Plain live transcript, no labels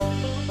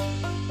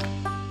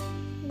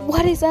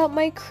What is up,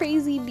 my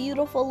crazy,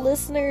 beautiful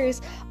listeners?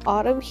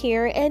 Autumn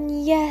here,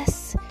 and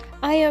yes,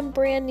 I am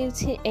brand new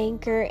to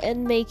Anchor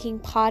and making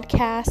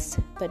podcasts,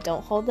 but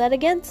don't hold that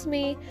against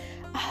me.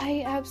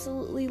 I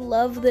absolutely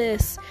love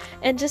this.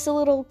 And just a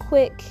little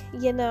quick,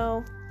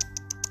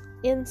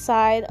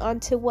 insight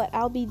onto what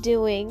I'll be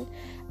doing.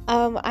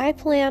 I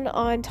plan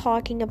on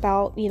talking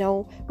about,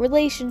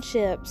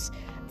 relationships,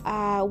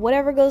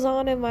 whatever goes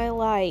on in my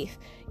life,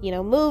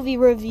 movie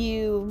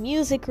review,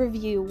 music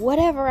review,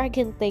 whatever I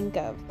can think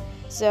of.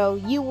 So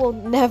you will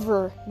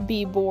never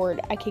be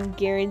bored. I can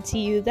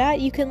guarantee you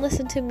that. You can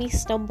listen to me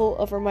stumble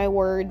over my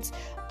words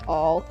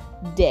all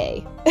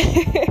day.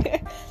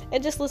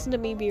 And just listen to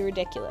me be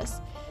ridiculous.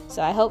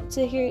 So I hope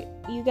to hear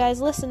you guys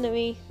listen to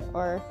me,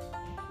 or,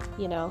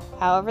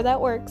 however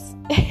that works.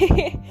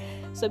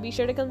 So be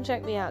sure to come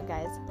check me out,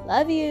 guys.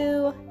 Love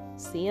you.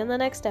 See you in the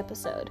next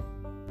episode.